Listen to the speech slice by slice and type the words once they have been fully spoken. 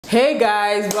Hey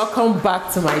guys, welcome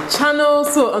back to my channel.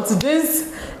 So on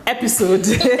today's episode,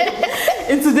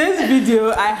 in today's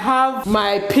video, I have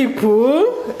my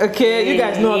people. Okay, you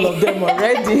guys know all of them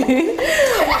already.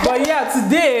 But yeah,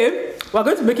 today we're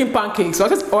going to be making pancakes.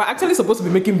 We're actually supposed to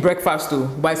be making breakfast too,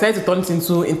 but I decided to turn it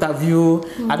into interview.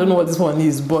 I don't know what this one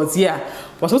is, but yeah,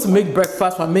 we're supposed to make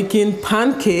breakfast. We're making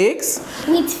pancakes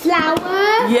with flour.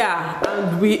 Yeah,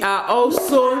 and we are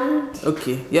also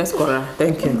okay. Yes, Kaora,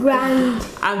 thank you. Grand.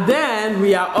 And then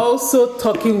we are also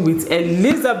talking with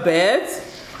Elizabeth.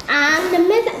 And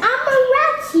Miss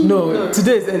Amarachi. No,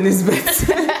 today is Elizabeth.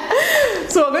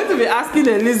 So we're going to be asking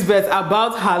Elizabeth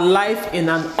about her life in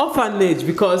an orphanage,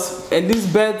 because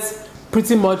Elizabeth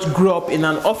pretty much grew up in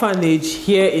an orphanage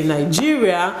here in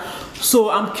Nigeria.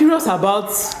 So I'm curious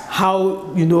about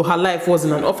how, you know, her life was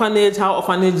in an orphanage, how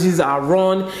orphanages are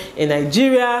run in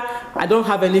Nigeria. I don't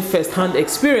have any first-hand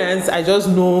experience. I just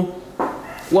know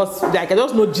I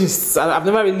just know gists. I've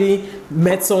never really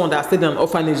met someone that stayed in an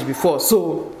orphanage before.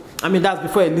 So, I mean, that's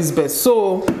before Elizabeth.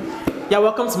 So, yeah,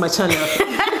 welcome to my channel.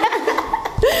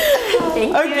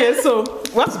 Okay, so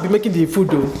we have to be making the food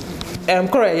though.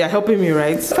 Kaora, you're helping me,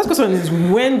 right? First question is,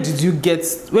 when did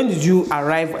you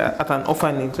arrive at an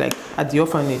orphanage, like at the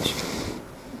orphanage?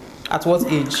 At what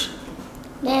age?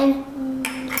 Then,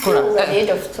 Kaora, at the age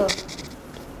of 12.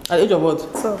 At the age of what?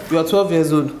 12. You are 12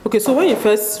 years old. Okay, so when you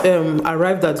first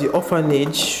arrived at the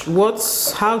orphanage,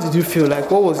 how did you feel? Like,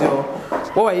 what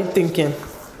were you thinking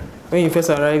when you first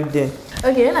arrived there?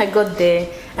 Okay, when I got there,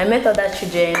 I met other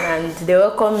children and they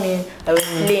welcomed me. I was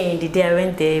playing. The day I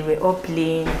went there, we were all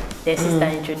playing. Their sister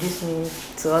introduced me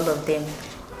to all of them.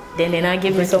 Then they now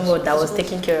gave me someone that was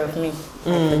taking care of me for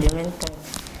the meantime.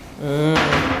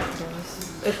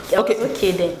 I was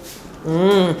okay then.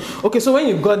 Okay, so when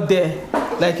you got there,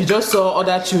 like you just saw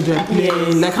other children playing.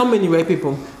 Yes. Like how many were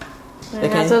people?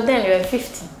 Like as of then, we were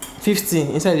 50. 50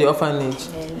 inside the orphanage.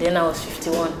 And then I was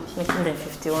 51, making them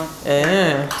 51.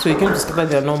 So you came to scatter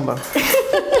their number.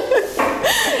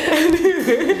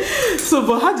 So,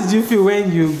 but how did you feel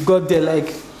when you got there?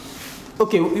 Like,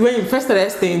 okay, when you first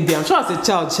started staying there, I'm sure as a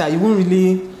child, you wouldn't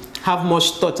really have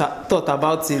much thought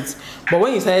about it. But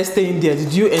when you started staying there,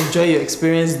 did you enjoy your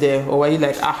experience there, or were you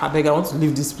like, I want to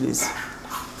leave this place?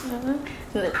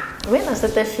 When I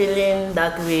started feeling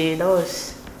that way, that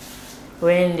was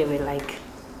when they were like,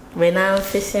 when I'm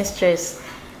facing stress,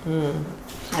 when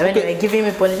they were giving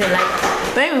me punishment,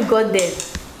 like when we got there,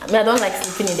 I mean, I don't like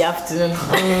sleeping in the afternoon.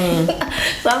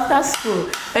 So after school,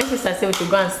 when she said we should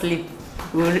go and sleep,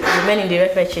 we will remain in the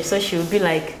refectory. So she would be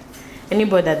like,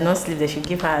 anybody that don't sleep, they should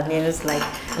give her nails. Like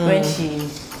when she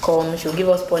comes, she'll give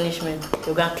us punishment.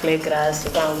 We'll go and clear grass,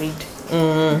 we'll go and weed.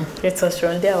 It was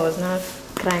from there, I was not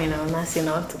crying, I was not saying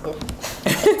I want to go.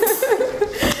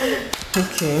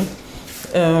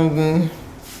 Okay.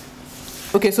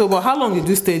 Okay, so but how long did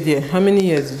you stay there? How many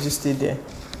years did you stay there?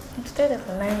 I stayed there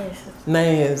for 9 years.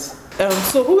 9 years.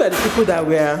 So who were the people that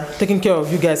were taking care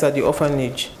of you guys at the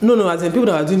orphanage? No, as in people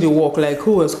that were doing the work, like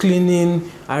who was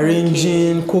cleaning,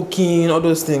 arranging, cooking, all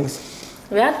those things?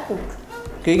 We had cook.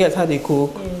 Okay, you guys had a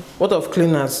cook. Yeah. What of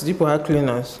cleaners? People had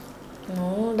cleaners?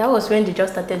 No, that was when they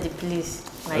just started the place.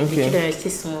 Like the children were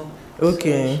still small.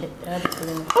 Okay.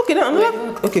 So okay,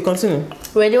 then okay, continue.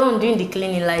 We're the one doing the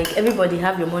cleaning, like everybody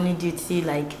have your morning duty,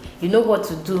 like you know what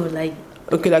to do, like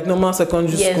okay, like normal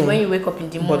secondary school. Yes, when you wake up in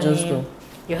the morning,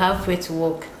 you have way to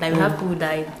work. Like we have people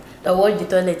that watch the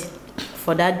toilet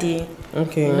for that day.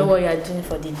 Okay. You know what you are doing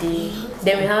for the day.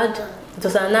 Then it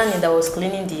was a nanny that was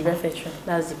cleaning the refectory.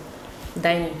 That's the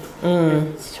dining.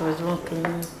 She was the one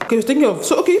cleaning. Okay, you're thinking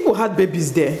of people had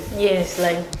babies there. Yes,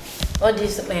 like all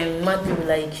these mad people,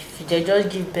 like if they just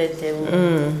give birth, they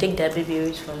will take their baby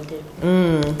away from them.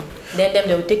 Then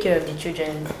they will take care of the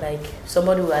children, like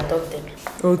somebody will adopt them.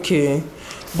 Okay.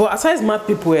 But aside mad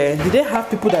people, did they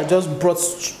have people that just brought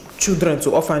children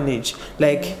to orphanage?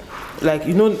 Like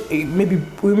you know, maybe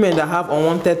women that have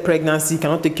unwanted pregnancy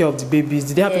cannot take care of the babies.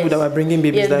 Did they have people that were bringing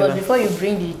babies? Yes, but before you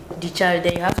bring the child,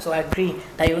 then you have to agree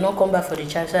that you will not come back for the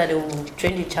child, so that they will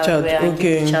train the child well and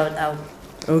give the child out.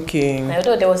 Okay.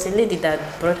 Although there was a lady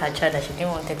that brought her child that she didn't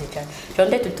want the child. She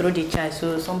wanted to throw the child,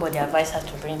 so somebody advised her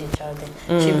to bring the child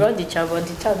there. She brought the child, but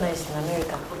the child now is in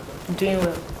America, doing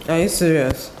well. Are you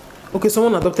serious? Okay,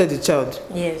 someone adopted the child?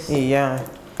 Yes. Yeah.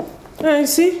 You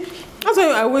see? That's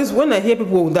why when I hear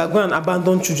people that go and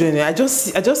abandon children, I just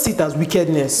see it as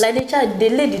wickedness. Like the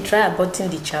lady tried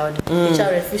aborting the child. The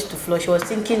child refused to flush. She was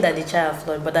thinking that the child had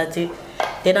flushed, but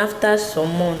then after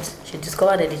some months, she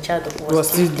discovered that the child was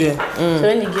still there. So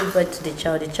when they gave birth to the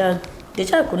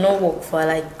child could not walk for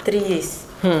like 3 years.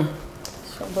 So,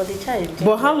 but the child.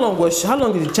 But how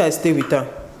long did the child stay with her?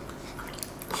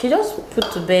 She just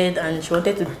put to bed and she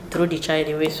wanted to throw the child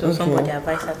away, so somebody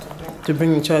advised her to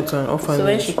bring the child to an orphanage. So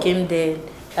when she came there,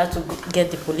 she had to get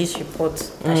the police report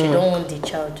that she don't want the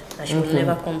child and she will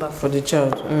never come back for the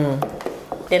child.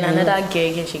 Then another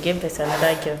girl again, she gave birth to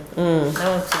another girl. They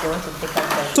want to take her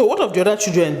back. So what of the other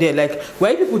children there? Like,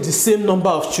 were people the same number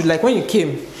of children? Like when you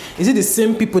came, is it the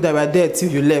same people that were there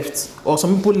till you left? Or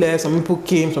some people left, some people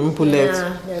came, some people left?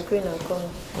 Yeah, they're going and coming.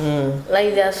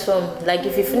 Like there are some, like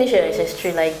if you finish your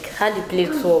SS3, like how the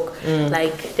place work,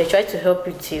 like they try to help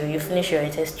you till you finish your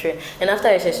SS3. And after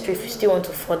SS3, if you still want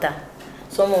to further,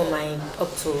 someone might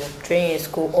up to training in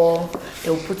school or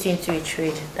they will put you into a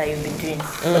trade that you'll be doing.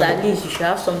 But at least you should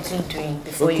have something doing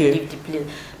before you leave the place.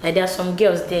 Like there are some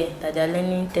girls there that they are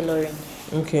learning tailoring.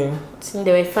 Okay. Since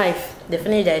they were 5, they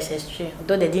finished their SS3,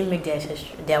 although they didn't make their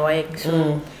SS3, their work,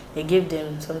 so they gave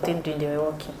them something doing, they were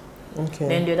working. Okay.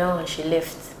 Then the other one, she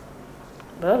left.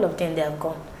 But all of them, they have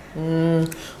gone.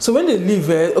 So when they leave,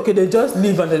 okay, they just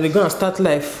leave and then they're going to start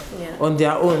life on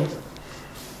their own.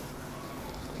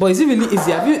 But is it really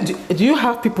easy? Do you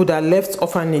have people that left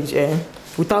orphanage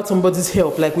without somebody's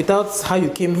help, like without how you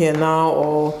came here now,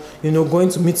 or going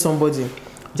to meet somebody?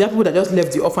 Do you have people that just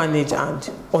left the orphanage and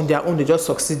on their own they just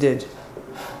succeeded?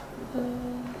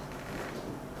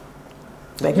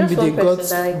 Like maybe they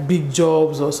got big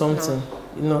jobs or something.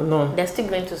 No. They're still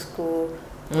going to school.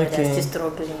 They're still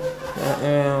struggling.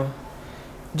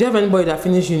 Do you have anybody that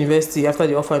finished university after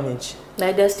the orphanage?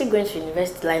 Like they're still going to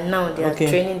university. Like now they are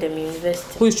training them in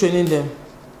university. Who is training them?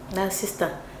 That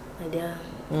sister. Like they are.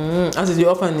 As is the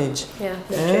orphanage. Yeah.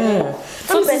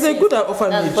 So this is a good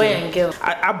orphanage. Boy and girl.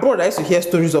 Abroad, I used to hear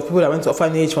stories of people that went to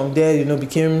orphanage from there,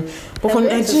 became. But from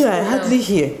Nigeria, I hardly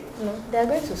hear. No, they are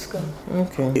going to school.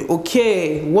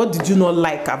 Okay. What did you not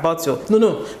like about your?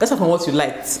 No. Let's start from what you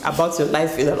liked about your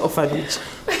life in an orphanage.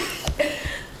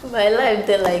 My life,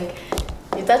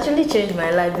 it actually changed my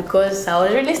life because I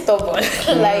was really stubborn.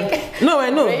 No, I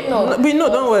know. We know.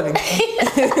 Don't worry.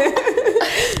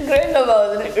 Growing up,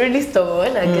 I was really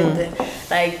stubborn when I get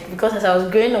there. Because as I was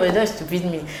growing up, they don't stupid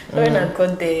me. So when I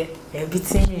got there, they were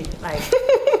beating me.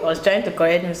 I was trying to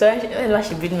correct me. So whenever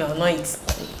she beat me, I was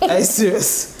not. Are you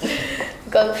serious?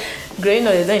 Because growing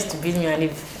up, they don't used to beat me, and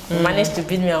if managed to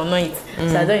beat me, I will not eat.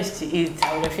 So I don't used to eat.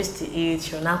 I will refuse to eat.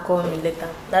 She will not call me later.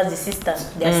 That's the sister,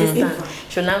 the assistant.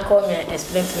 She will not call me and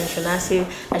explain to me. She will not say,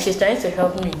 and she's trying to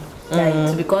help me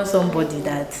to become somebody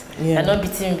that they're not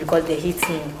beating me because they hate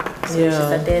me. So she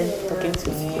started talking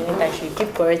to me. Like she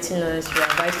keep correcting us. She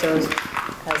advised us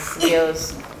as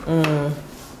girls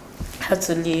how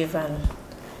to live and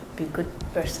be a good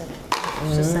person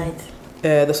in society.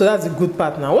 So that's a good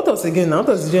part now. What else again? What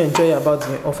else did you enjoy about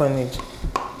the orphanage?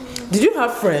 Did you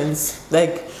have friends?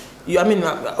 As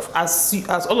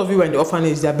all of you were in the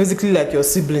orphanage, they are basically like your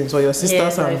siblings or your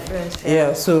sisters. My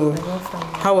friends. So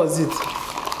how was it?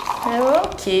 They were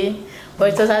okay.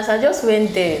 But it was as I just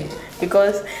went there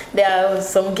because there are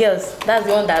some girls. That's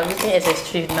the one that are written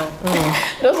SS3 now.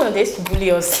 Those ones, they used to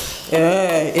bully us.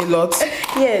 Yeah, a lot.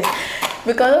 Yes.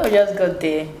 Because when we just got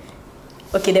there,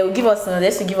 okay, they will give us snacks. They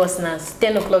used to give us snacks.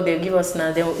 10 o'clock, they will give us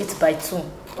snacks. They will eat by 2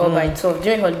 or by 12.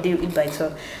 During holiday, we eat by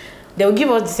 12. They will give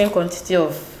us the same quantity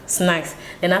of snacks.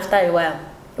 Then after a while,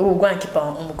 we will go and keep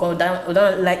our own. We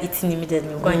don't like eating immediately.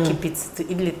 We will go and keep it to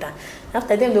eat later.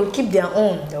 After them, they will keep their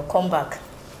own. They will come back.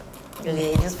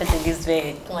 Okay, just put it this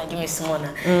way. Come and give me some money.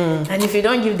 And if you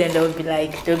don't give them, they will be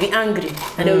like, they will be angry.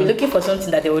 And they will be looking for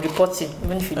something that they will report you,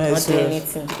 even if you don't do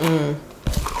anything.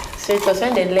 So it was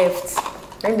when they left.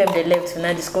 When they left, we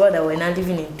now discovered that we're not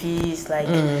living in peace.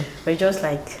 We're just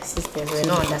like sisters. We're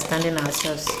not understanding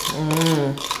ourselves.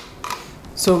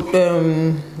 So,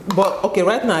 but okay,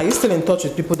 right now, are you still in touch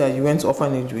with people that you went to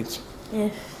orphanage with?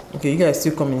 Yes. Okay, you guys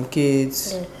still communicate.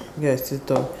 Yes. You guys still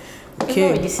talk. Okay.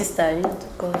 Even with the sister, I need to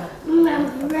call her.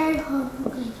 I'm very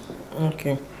hungry.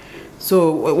 Okay.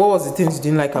 So, what was the things you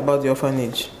didn't like about the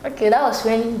orphanage? Okay, that was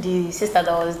when the sister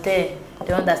that was there,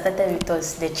 the one that started with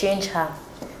us, they changed her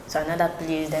to another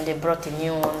place. Then they brought a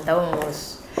new one. That one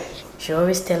was. She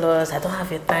always tell us, "I don't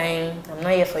have your time. I'm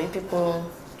not here for you people."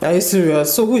 Are you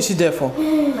serious? So who is she there for?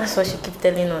 That's what she keep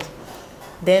telling us.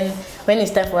 Then when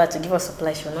it's time for her to give us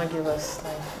supply, she will not give us.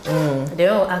 Then when we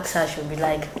ask her, she'll be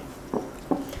like,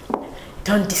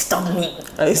 "Don't disturb me."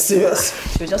 Are you serious?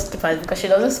 She'll just keep her because she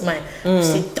doesn't smile. She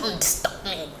say, "Don't disturb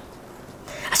me.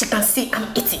 As you can see, I'm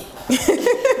eating."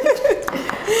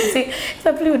 See,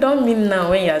 so please don't mean now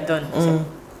when you are done. So,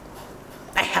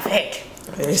 I have heard.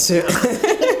 Are you serious?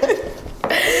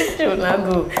 She will not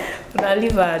go. Now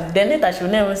leave her. Then later she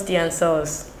will never stay and answer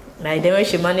us. Like then when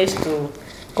she managed to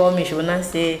call me, she will not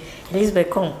say, "Elizabeth,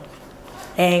 come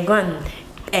and go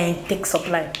and take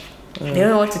supply." They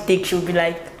don't want to take. She'll be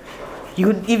like,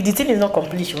 if the thing is not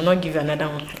complete, she will not give you another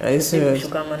one. Are you serious? She'll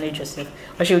go and manage yourself.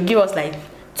 Or she'll give us like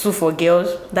 2 for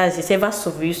girls. That's the saver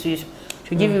stuff we used to use.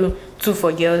 She'll give you 2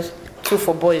 for girls, 2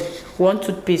 for boys, 1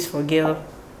 toothpaste for girl,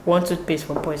 1 toothpaste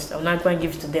for boys. I'm not going to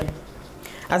give it to them.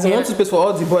 As in 1 toothpaste for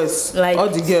all the boys, like all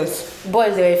the girls.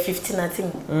 Boys, they were 15, I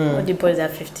think. All the boys are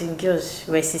 15. Girls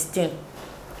were 16.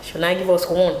 She'll now give us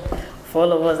 1 for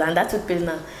all of us. And that toothpaste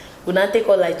now will not take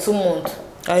us like 2 months.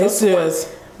 Are you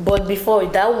serious? But before,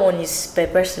 that one is per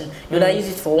person. You not use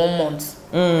it for 1 month.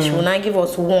 She will not give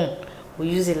us 1. We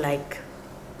use it like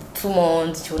 2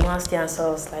 months. She will not stay answer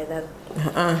us like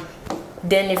that.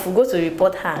 Then if we go to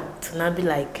report her, to not be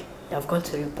like, you have gone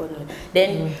to report me.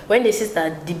 Then when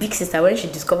the big sister, when she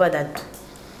discovered that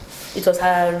it was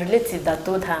her relative that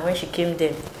told her when she came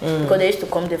there, because they used to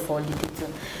come there for holiday too.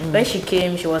 When she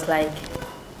came, she was like,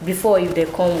 before if they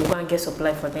come, we'll go and get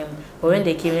supply for them. But when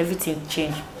they came, everything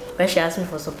changed. When she asked me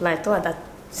for supply, I told her that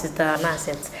sister not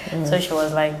accept. So she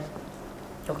was like,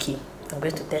 okay, I'm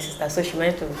going to tell sister. So she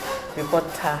went to report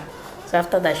her. So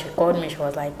after that, she called me. She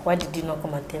was like, why did you not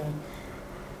come and tell me?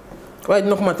 Why did you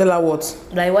not come and tell her what?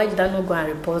 Like, why did I not go and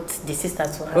report the sister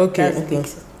to her? Okay, that's okay.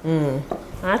 And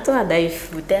I told her that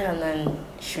if we tell her and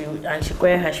she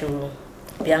query her, she will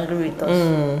be angry with us.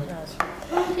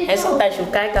 And sometimes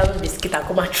she'll carry out biscuit and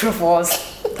come and throw for us.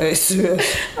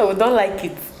 Serious? We don't like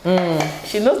it.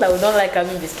 She knows that we don't like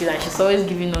having biscuit and she's always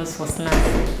giving us for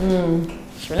snacks.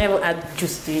 She will never add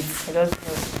juice to it. I just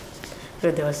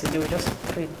what there was to do, we just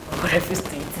put it or refuse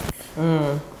to eat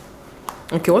it.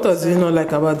 Okay, what does you not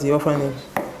like about the orphanage?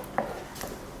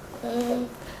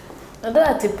 Although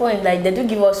at the point, like, they do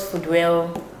give us food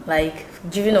well, like,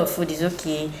 giving us food is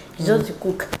okay. It's just to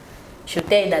cook. She'll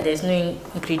tell you that there's no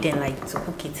ingredient, like, to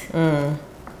cook it.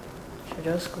 She'll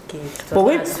just cook it. It's not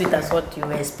as sweet as what you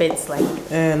expect, like,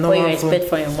 what you expect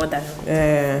from your mother.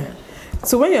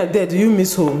 So when you're there, do you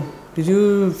miss home? Did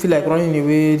you feel like running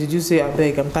away? Did you say, I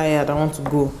beg, I'm tired, I want to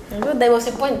go? No, there was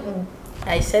a point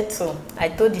I said so. I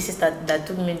told the sister that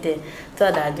took me there, told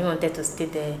her that I didn't want her to stay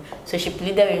there. So she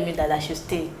pleaded with me that I should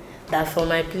stay. That for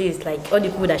my place, like all the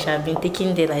people that she have been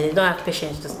taking there, like they don't have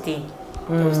patience to stay.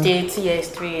 They will stay 2 years,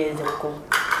 3 years, they'll go.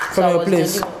 From your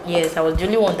place? Yes, I was the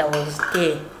only one that was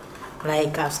there.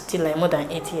 Like I've still like more than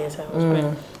 8 years. I was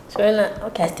there. So when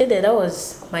I stayed there, that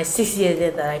was my 6th year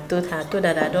there that I told her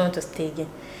that I don't want to stay again.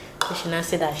 So she now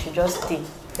said that I should just stay,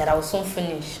 that I will soon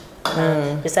finish.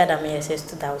 Beside I'm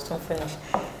SS2, that I will soon finish.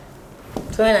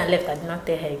 So when I left, I did not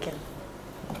tell her again.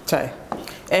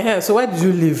 Chai. So why did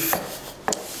you leave?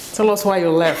 Tell us why you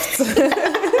left.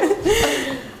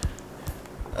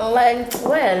 Like,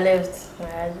 why I left,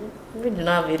 I really do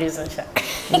not have a reason. You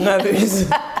don't have a reason?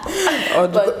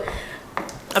 But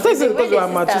I thought you said because you were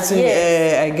maturing.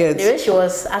 I get. The way she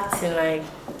was acting, like,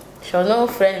 she was not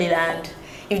friendly, and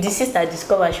if the sister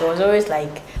discovered, she was always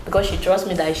like, because she trusts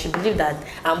me that she believed that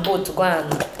I'm bold to go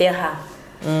and tell her.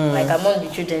 Like among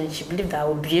the children, she believed that I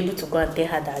would be able to go and tell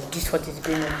her that this is what is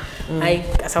going on.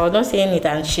 As I was not saying it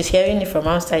and she's hearing it from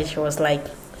outside, she was like,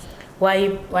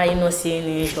 why are you not saying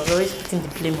it? She was always putting the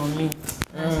blame on me.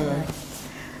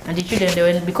 And the children,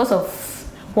 they were, because of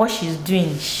what she's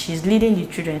doing, she's leading the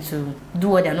children to do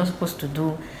what they're not supposed to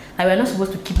do. Like we're not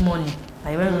supposed to keep money.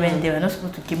 Like when we went there, we're not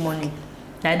supposed to keep money.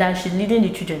 Like that, she's leading the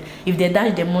children. If they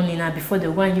dash their money now, before they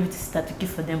go and give it to sister to keep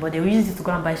for them, but they will use it to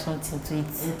go and buy something to eat.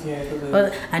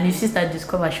 And if sister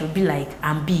discovers, she'll be like,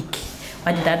 I'm big.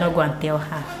 Why did I not go and tell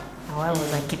her? And why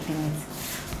was I keeping it?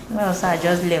 Well, so I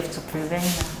just left to prevent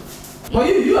her. But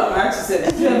you are right, she said,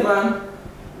 did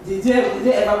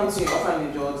they ever put you in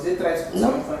orphanage or did they try to put you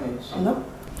in orphanage? No.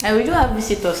 And we do have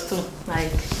visitors too. Like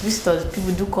visitors,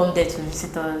 people do come there to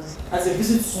visit us. As a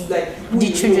visit to like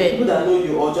the children, people that know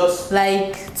you or just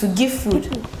like to give food.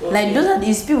 Okay. Like those are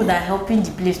these people that are helping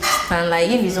the place to stand. Like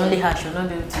if it's only her, she'll not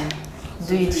be able to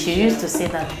do it. She used to say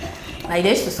that. Like they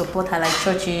used to support her, like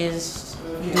churches,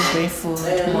 do bring food,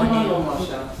 money.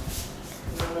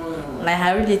 Like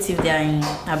her relatives, they are in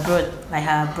abroad, like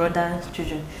her brother's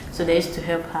children. So they used to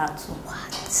help her too.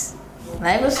 What?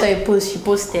 I even saw a post she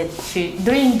posted.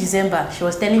 During December, she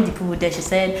was telling the people there, she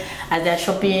said as they're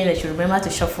shopping, they should remember to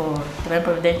shop for Divine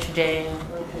Providence children.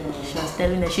 She was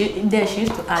telling them, she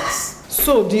used to ask.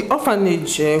 So the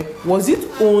orphanage, was it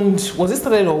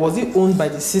started or was it owned by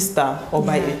the sister or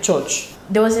by a church?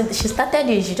 She started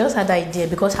it, she just had the idea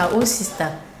because her own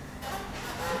sister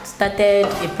started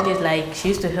a place like she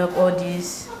used to help all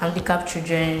these handicapped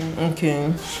children.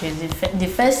 Okay. She's the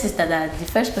first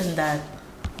person that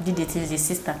did it is the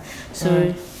sister.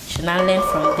 So she now learned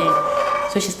from there.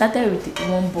 So she started with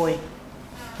one boy.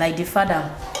 Like the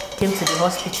father came to the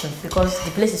hospital because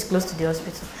the place is close to the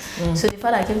hospital. So the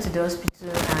father came to the hospital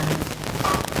and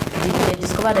they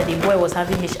discovered that the boy was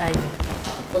having HIV.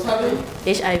 What's happening?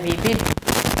 HIV, baby.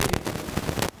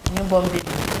 Newborn baby.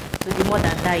 So the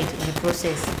mother died in the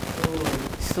process.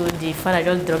 So the father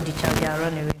just dropped the child and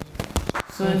ran away.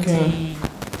 So the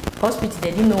hospital, they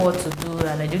didn't know what to do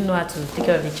and they didn't know how to take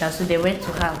care of the child. So they went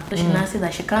to her. So she now said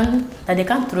that they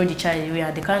can't throw the child away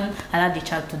and they can't allow the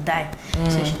child to die.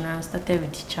 So she now started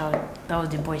with the child. That was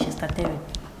the boy she started with.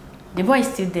 The boy is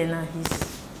still there now.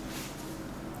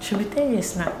 Should be 10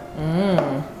 years now.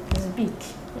 He's big.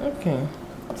 Okay.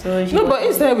 So no, but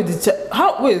instead with the child,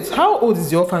 how old is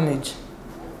the orphanage?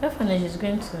 The orphanage is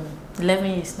going to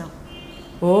 11 years now.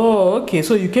 Oh, okay.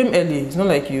 So you came early. It's not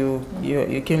like you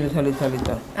came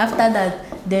later. After that,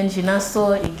 then she now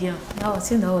saw a girl. That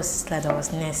was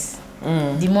nurse.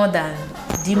 The mother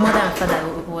and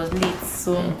father was late,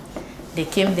 so they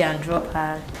came there and dropped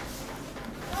her.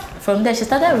 From there, she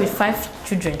started with 5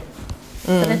 children.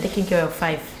 Started taking care of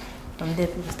 5. From there,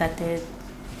 people started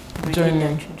bringing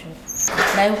their children.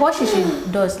 Like what she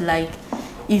does, like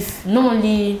if not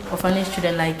only orphanage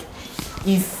children, like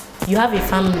if you have a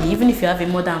family, even if you have a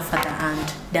mother and father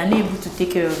and they are not able to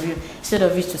take care of you, instead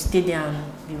of you to stay there and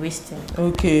be wasting.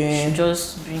 Okay. She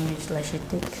just bring it like she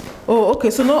take. Oh, okay.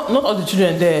 So not all the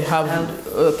children there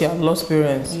have lost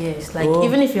parents. Yes, like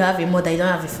even if you have a mother, you don't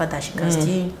have a father, she can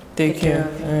still take care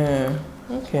of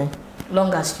you. Okay.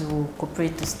 Long as you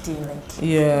cooperate to stay, like.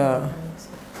 Yeah.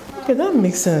 Okay, that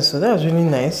makes sense. So that was really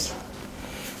nice.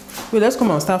 Well, let's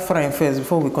come and start frying first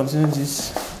before we continue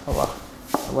this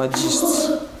our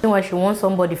gist. Why she wants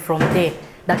somebody from there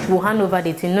that she will hand over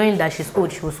the thing, knowing that she's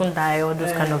old, she will soon die, all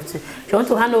those kind of things. She wants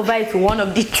to hand over it to one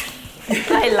of the.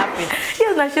 I laughing.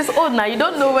 Yes, now she's old now. You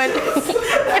don't know when. But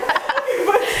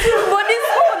it's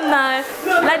old now.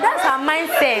 Like that's her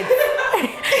mindset.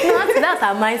 No, that's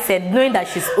her mindset. Knowing that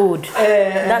she's old,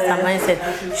 that's her mindset.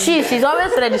 She's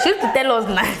always ready. She used to tell us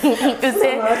now. To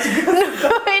say,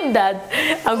 knowing that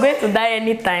I'm going to die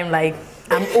anytime. Like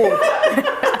I'm old.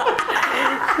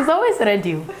 She's always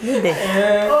ready.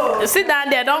 Sit down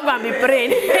there, don't go and be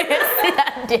praying. Sit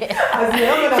down there.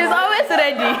 She's always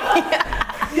ready.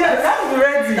 Yeah, that's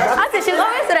ready. I say she's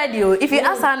always ready. If you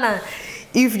ask her now,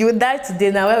 if you die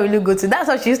today, now where will you go to? That's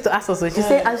what she used to ask us. So she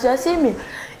said, as you see me,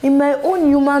 in my own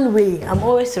human way, I'm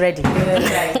always ready.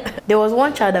 There was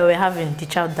one child that we were having, the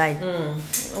child died.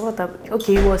 What happened?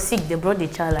 Okay, he was sick. They brought the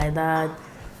child like that.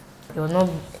 He was not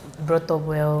brought up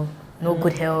well. No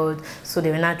good health, so they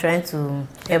were not trying to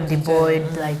help the boy.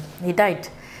 Like he died.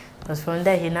 Because from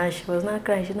there, she was not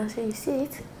crying. She now said, "You see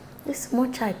it? This small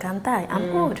child can die. I'm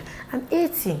old. I'm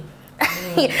 80.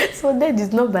 So death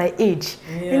is not by age.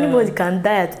 Anybody can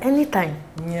die at any time."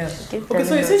 Yeah. Okay,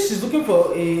 so you say she's looking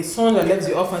for a son that left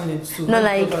the orphanage too. No,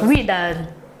 like we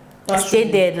that stay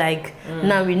there. Like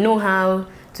now we know how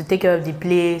to take care of the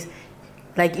place.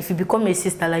 Like if you become a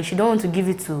sister, like she don't want to give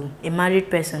it to a married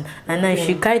person, and now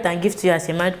she carry it and give to you as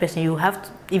a married person, you have to,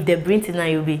 if they bring it now,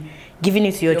 you'll be giving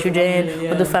it to your children family,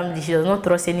 or the family. She does not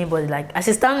trust anybody. Like as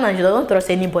a stand now, she does not trust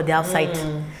anybody outside.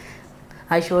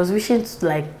 And she was wishing to,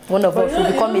 like one of us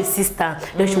to become a sister,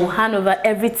 then she will hand over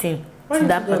everything to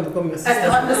that person. Become a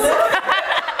sister?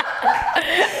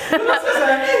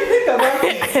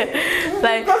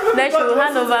 Like then she will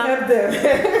hand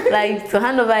over, like to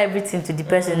hand over everything to the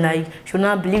person. Like she will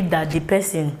not believe that the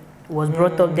person was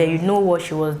brought up there. You know what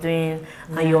she was doing,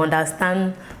 and you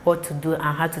understand what to do and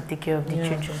how to take care of the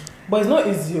children. But it's not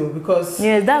easy because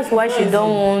that's why she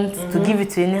don't want to give it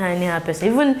to any other person.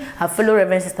 Even her fellow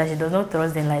reverend sister, she does not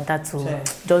trust them like that to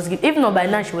just give. If not by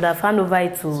now, she would have handed over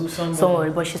it to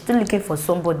somebody. But she's still looking for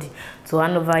somebody to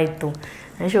hand over it to.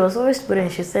 And she was always praying.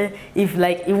 She said, if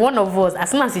one of us, as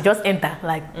soon as you just enter,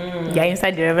 like you're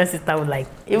inside the reverend sister, would like,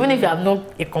 even if you have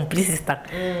not a complete sister,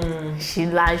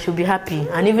 she'll be happy.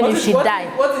 And even if she die,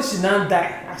 what if she now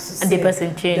die? And the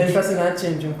person change. Then the person can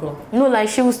change. No, like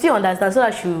she will still understand, so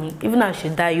that even as she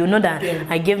die, you know that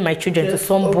I gave my children to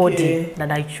somebody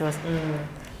that I trust.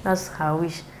 That's her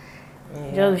wish.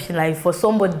 Just wishing like for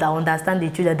somebody that understand the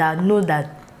children, that know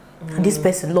that this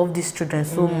person loves these children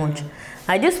so much.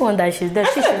 I just want that she's there.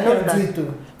 She should know that.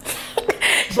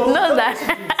 She knows that.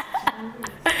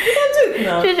 You can do it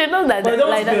now. She should know that. But don't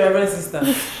like be a reverend sister.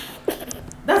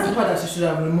 That's the part that she should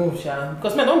have removed, Sha.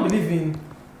 Because I don't believe in.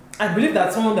 I believe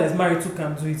that someone that is married too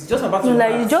can do it. It's just about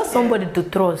to it's just somebody to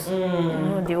trust. You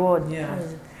know the word. Yeah.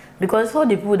 Because all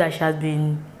the people that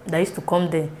that used to come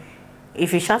there,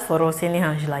 if you shout for us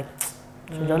anyhow, she's like,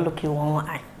 she just look you one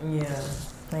eye. Yeah.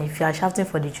 Like if you are shouting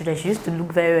for the children, she used to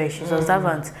look very well. She's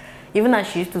observant. Even as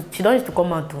she don't used to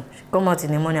come out too. She come out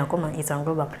in the morning and come and eat and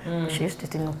go back. She used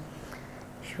to know.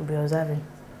 she'll be observing.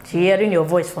 She hearing your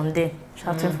voice from there,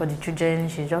 shouting for the children.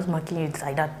 She's just marking it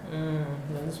like that. No,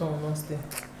 this one will not stay.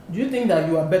 Do you think that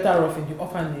you are better off in the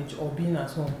orphanage or being at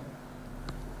home?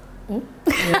 Yeah.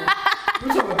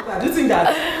 Which one better? Do you think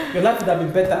that your life would have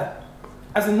been better?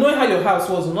 As in knowing how your house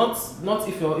was, not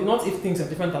if things are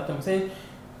different at home. I'm saying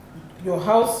your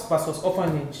house versus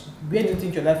orphanage. Where do you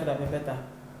think your life would have been better?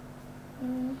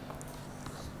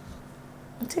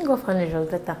 I think orphanage was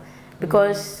better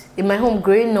because in my home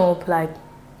growing up, like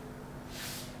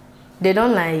they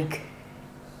don't like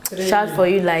shout for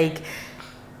you, like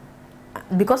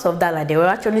because of that, like they were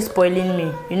actually spoiling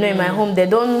me. You know, in my home they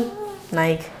don't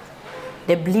like.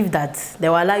 They believe that they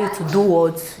will allow you to do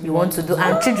what you want to do,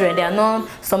 and children, they are not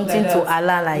something to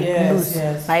allow like loose.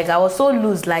 Yes. Like I was so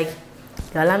loose, like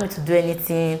they allow me to do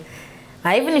anything.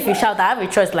 And even if you shout, I have a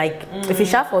choice. Like if you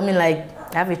shout for me, like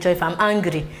I have a choice. If I'm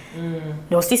angry,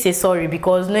 they'll still say sorry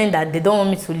because knowing that they don't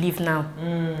want me to leave now,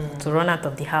 to run out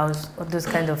of the house, all those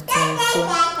kind of things. So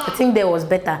I think that was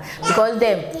better because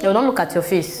then they will not look at your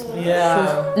face. Yeah.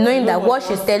 So knowing that what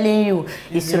she's telling you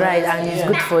is right and is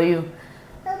good for you.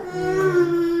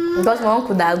 Because my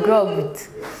uncle that I grew up with,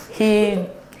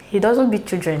 he doesn't beat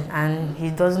children and he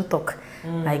doesn't talk.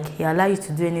 Like he allows you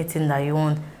to do anything that you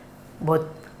want, but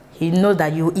he knows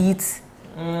that you eat.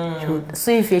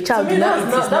 So if a child does not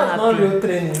eat, that's not real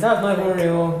training. That's not even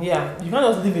real. Yeah, you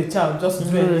can't just leave a child just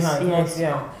to do anything. Yes.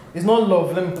 Yeah, it's not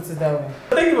love. Let me put it that way.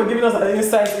 Thank you for giving us an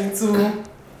insight into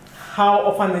how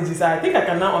orphanages are. I think I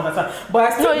can now understand.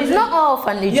 But I still it's not all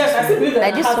orphanages. Yes, I still believe that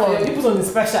like this one. People's on is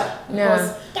special.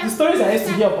 Yeah. Because the stories I used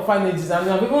to hear of orphanages, and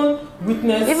I've even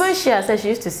witnessed. Even she herself, she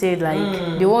used to say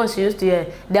like the ones she used to hear.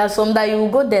 There are some that you will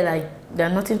go there like there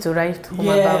are nothing to write home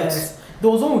about. There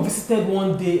was one we visited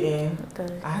one day, and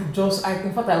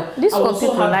in fact, this I one was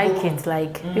people so like it.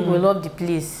 Like people love the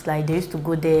place. Like they used to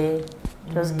go there,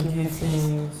 just give me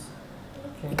things.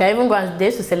 You can even go and they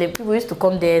used to celebrate. People used to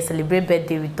come there, celebrate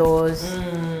birthday with us,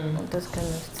 those kind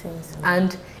of things.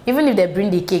 And even if they bring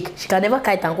the cake, she can never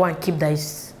kite and go and keep that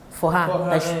is for her.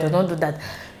 Like she does not do that.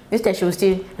 Instead, she will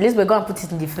say, "At least we go and put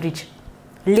it in the fridge.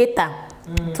 Later,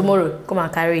 tomorrow, come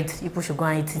and carry it. People should go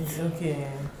and eat it." Okay.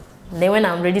 And then when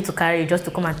I'm ready to carry it, just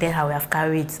to come and tell her we have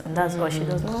carried it, and that's what she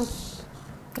does not.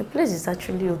 The place is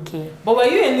actually okay. But were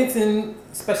you anything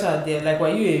special there? Like, were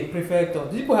you a prefect, or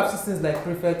did people have systems like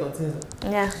prefect or things?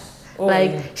 Yeah.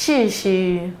 Like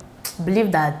she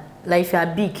believed that like if you are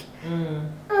big,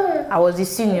 I was the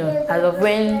senior. As of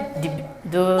when the big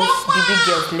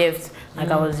girls left,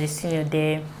 like I was the senior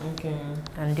there. Okay.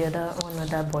 And the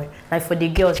other boy. Like for the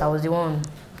girls, I was the one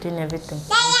doing everything.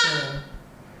 Okay.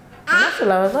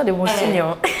 Actually, I was not the most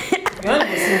senior. You're not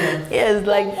the senior? Yes,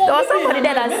 like there was somebody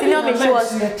there that senior me.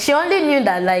 She only knew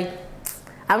that like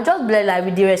I'm just blessed like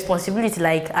with the responsibility.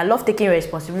 Like I love taking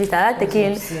responsibility. I like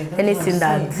taking anything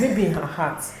that. Maybe in her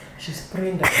heart, she's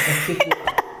praying that she can take it.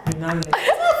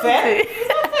 Fair?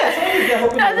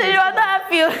 I said you are not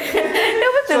happy.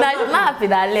 Even tonight, I'm not happy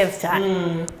that I left.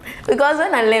 Because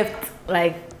when I left,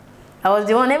 like I was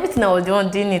the one. Everything I was the one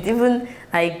doing it. Even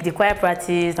like the choir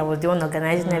practice, I was the one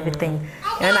organizing everything.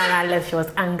 And when I left, she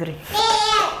was angry.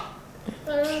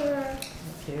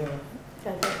 Okay.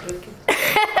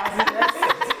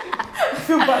 I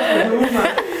feel bad for the woman.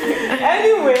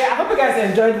 Anyway, I hope you guys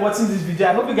enjoyed watching this video.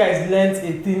 I hope you guys learned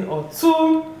a thing or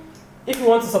two. If you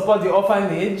want to support the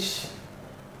orphanage,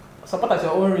 support at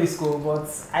your own risk. But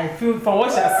I feel, from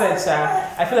what she has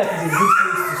said, I feel like it's a good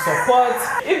place to support.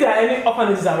 If there are any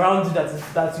orphanages around you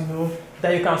that you know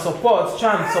that you can support,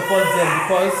 try and support them,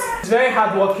 because she's very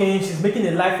hardworking. She's making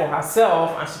a life for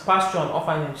herself, and she passed through an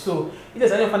orphanage. So if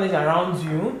there's any orphanage around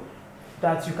you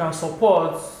that you can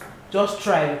support, just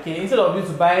try. Okay, instead of you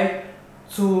to buy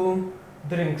 2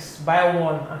 drinks, buy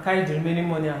 1 and carry the remaining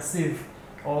money and save,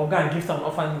 or go and give to an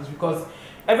orphanage, because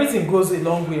everything goes a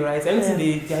long way, right? Anything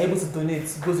they are able to donate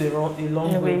goes a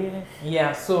long way.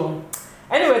 Yeah. So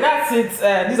anyway, that's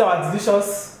it. These are our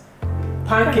delicious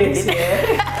pancakes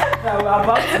here that we're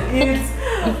about to eat.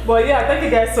 But yeah, thank you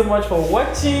guys so much for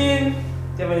watching.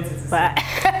 Bye.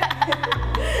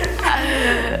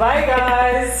 Bye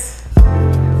guys.